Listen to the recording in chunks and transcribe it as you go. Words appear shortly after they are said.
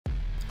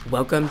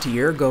Welcome to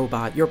your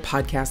GOBot, your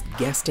podcast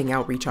guesting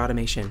outreach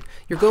automation.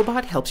 Your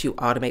GOBot helps you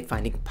automate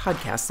finding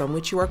podcasts on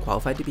which you are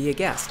qualified to be a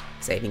guest,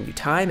 saving you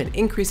time and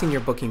increasing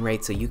your booking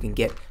rate so you can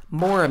get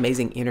more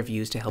amazing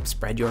interviews to help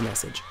spread your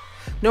message.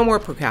 No more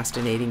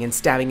procrastinating and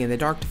stabbing in the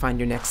dark to find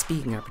your next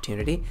speaking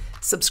opportunity.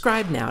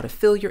 Subscribe now to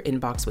fill your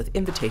inbox with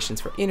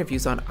invitations for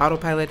interviews on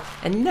autopilot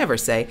and never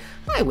say,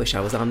 "I wish I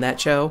was on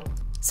that show."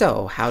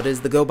 So, how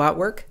does the GOBot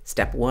work?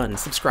 Step 1,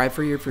 subscribe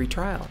for your free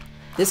trial.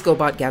 This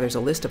GOBot gathers a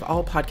list of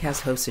all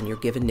podcast hosts in your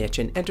given niche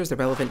and enters the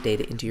relevant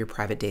data into your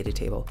private data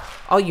table.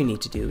 All you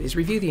need to do is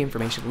review the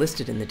information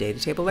listed in the data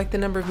table, like the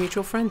number of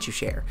mutual friends you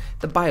share,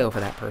 the bio for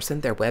that person,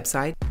 their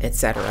website,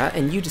 etc.,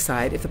 and you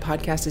decide if the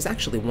podcast is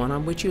actually one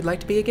on which you'd like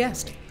to be a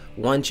guest.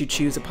 Once you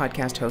choose a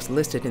podcast host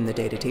listed in the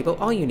data table,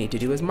 all you need to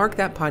do is mark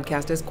that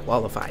podcast as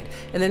qualified,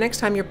 and the next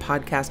time your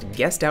podcast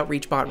guest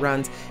outreach bot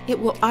runs, it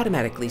will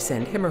automatically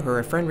send him or her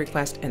a friend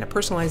request and a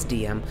personalized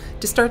DM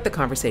to start the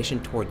conversation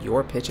toward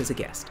your pitch as a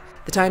guest.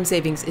 The time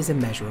savings is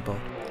immeasurable.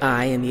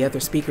 I and the other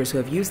speakers who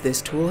have used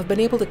this tool have been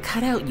able to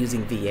cut out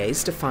using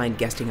VAs to find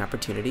guesting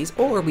opportunities,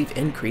 or we've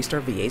increased our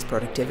VA's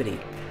productivity.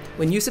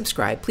 When you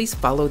subscribe, please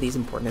follow these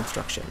important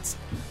instructions.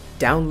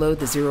 Download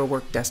the Zero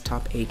Work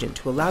desktop agent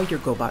to allow your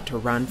GOBot to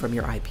run from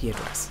your IP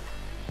address.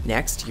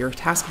 Next, your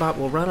taskbot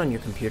will run on your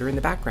computer in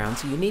the background,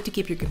 so you need to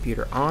keep your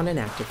computer on and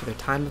active for the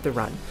time of the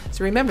run.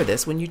 So remember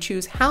this when you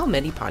choose how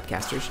many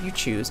podcasters you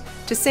choose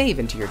to save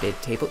into your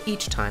data table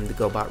each time the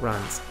GOBot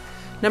runs.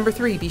 Number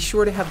 3, be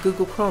sure to have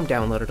Google Chrome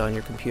downloaded on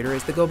your computer,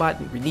 as the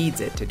GOBot needs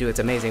it to do its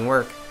amazing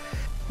work.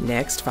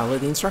 Next, follow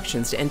the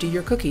instructions to enter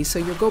your cookies so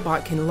your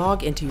GOBot can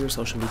log into your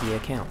social media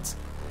accounts.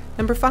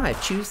 Number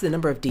 5, choose the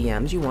number of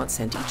DMs you want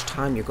sent each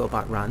time your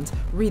GOBot runs.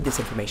 Read this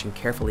information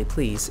carefully,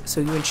 please,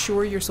 so you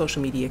ensure your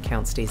social media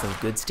account stays in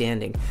good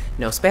standing.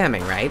 No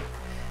spamming, right?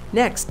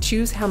 Next,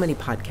 choose how many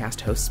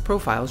podcast hosts'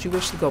 profiles you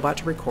wish the GOBot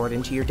to record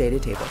into your data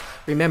table.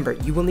 Remember,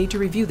 you will need to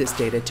review this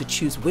data to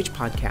choose which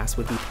podcast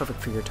would be perfect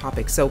for your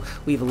topic, so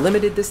we've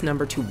limited this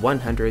number to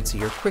 100, so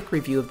your quick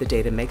review of the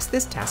data makes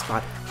this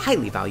taskbot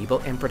highly valuable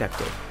and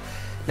productive.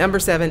 Number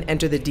 7,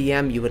 enter the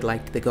DM you would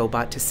like the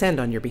GOBot to send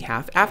on your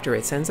behalf after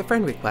it sends a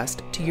friend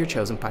request to your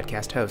chosen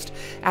podcast host.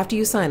 After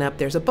you sign up,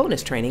 there's a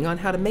bonus training on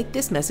how to make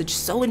this message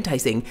so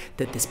enticing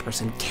that this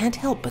person can't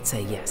help but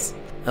say yes.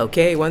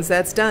 Okay, once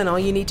that's done, all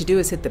you need to do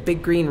is hit the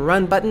big green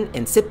run button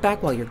and sit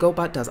back while your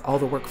GOBot does all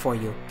the work for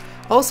you.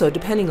 Also,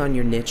 depending on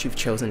your niche you've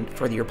chosen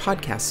for your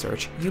podcast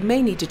search, you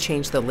may need to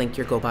change the link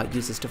your GOBot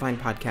uses to find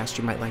podcasts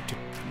you might like to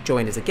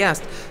join as a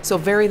guest, so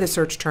vary the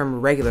search term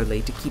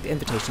regularly to keep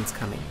invitations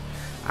coming.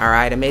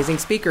 Alright, amazing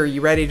speaker,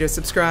 you ready to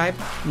subscribe?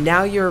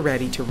 Now you're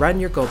ready to run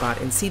your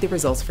GOBot and see the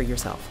results for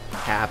yourself.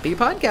 Happy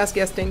podcast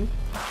guesting!